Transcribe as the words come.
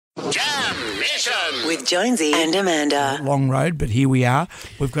Mission with Jonesy and Amanda. Long road, but here we are.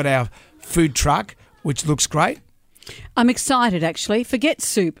 We've got our food truck, which looks great. I'm excited, actually. Forget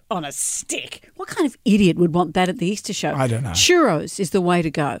soup on a stick. What kind of idiot would want that at the Easter show? I don't know. Churros is the way to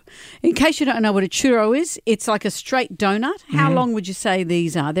go. In case you don't know what a churro is, it's like a straight donut. How long would you say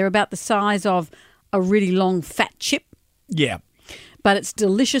these are? They're about the size of a really long fat chip, Yeah. but it's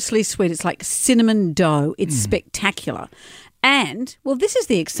deliciously sweet. It's like cinnamon dough. It's spectacular. And, well, this is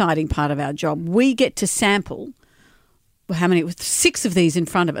the exciting part of our job. We get to sample, how many? With 6 of these in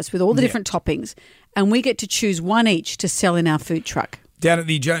front of us with all the different toppings, and we get to choose one each to sell in our food truck. Down at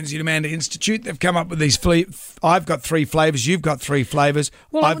the Jonesy and Amanda Institute, they've come up with these. I've got 3 flavours. You've got 3 flavours.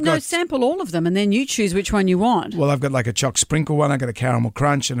 Well, sample all of them, and then you choose which one you want. Well, I've got like a choc sprinkle one. I've got a caramel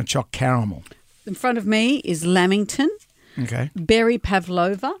crunch and a choc caramel. In front of me is Lamington, Okay. berry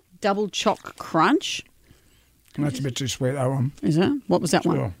pavlova, double choc crunch. That's a bit too sweet, that one. Is it? What was that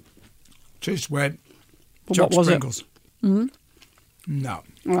one? Sure. Too sweet. Well, Choc what was sprinkles. it? Mm-hmm. No.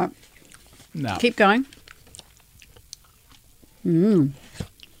 All right. No. Keep going. No,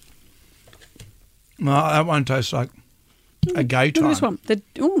 that one tastes like a gay Look time. at this one.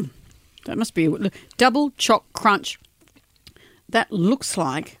 That must be double choc crunch. That looks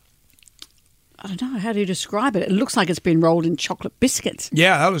like, I don't know, how do you describe it? It looks like it's been rolled in chocolate biscuits.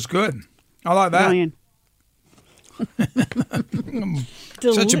 Yeah, that was good. I like that. Brilliant.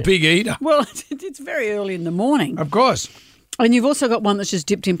 Such a big eater. Well, it's very early in the morning. Of course. And you've also got one that's just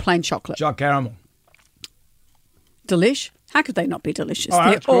dipped in plain chocolate. Choc caramel. Delish. How could they not be delicious? Oh,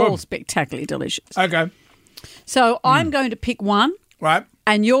 They're that's good. all spectacularly delicious. Okay. So I'm going to pick one, Right.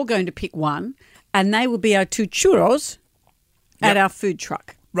 and you're going to pick one, and they will be our 2 churros at our food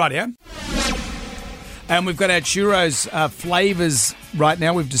truck. Right, yeah. And we've got our churros flavours right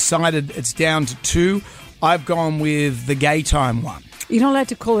now. We've decided it's down to 2. I've gone with the gay time one. You're not allowed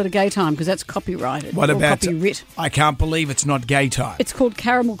to call it a gay time because that's copyrighted. What or about copyright? I can't believe it's not gay time. It's called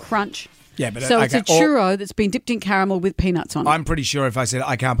caramel crunch. Yeah, but So it's a okay. churro that's been dipped in caramel with peanuts on it. I'm pretty sure if I said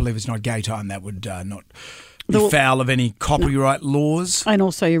I can't believe it's not gay time, that would not be foul of any copyright laws. And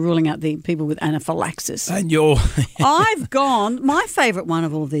also you're ruling out the people with anaphylaxis. And you're I've gone, my favourite one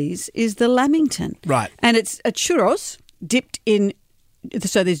of all these is the Lamington. Right. And it's a churros dipped in,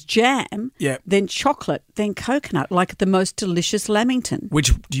 so there's jam, Yeah. then chocolate, then coconut, like the most delicious Lamington.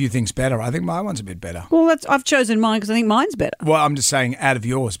 Which do you think's better? I think my one's a bit better. Well, I've chosen mine because I think mine's better. Well, I'm just saying out of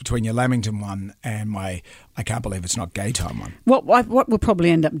yours, between your Lamington one and my I can't believe it's not gay time one. What we'll probably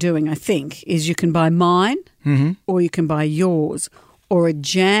end up doing, I think, is you can buy mine or you can buy yours or a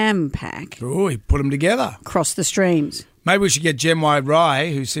jam pack Oh, you put them together. across the streams. Maybe we should get Jem White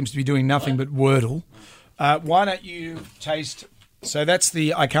Rye, who seems to be doing nothing but Wordle. Why don't you taste... So that's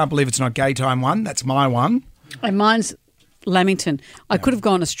the I can't believe it's not gay time one. That's my one. And mine's Lamington. I could have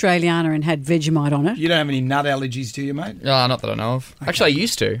gone Australiana and had Vegemite on it. You don't have any nut allergies, do you, mate? Not that I know of. Actually, I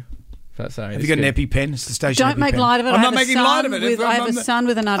used to. Have you got an EpiPen? It's the station Don't make EpiPen. light of it. I'm I not have a making son light of it. with- I have a son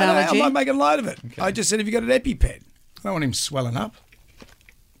with a nut I know, allergy. I'm not making light of it. Okay. I just said, have you got an EpiPen? I don't want him swelling up.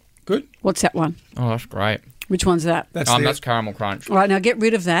 Good? What's that one? Oh, that's great. Which one's that? That's That's caramel crunch. All right, now get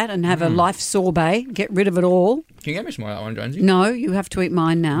rid of that and have a life sorbet. Get rid of it all. Can you get me some more of that one, Jonesy? No, you have to eat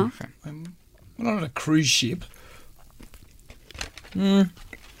mine now. We're not on a cruise ship. Okay.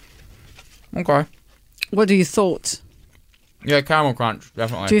 What are your thoughts? Yeah, caramel crunch,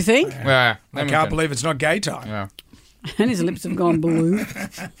 definitely. Do you think? Yeah. I can't believe it's not gay time. Yeah. And his lips have gone blue.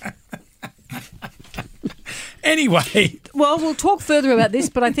 Anyway, Well, we'll talk further about this,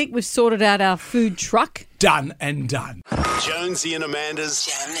 but I think we've sorted out our food truck. done and done. Jonesy and Amanda's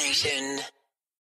Jam Nation.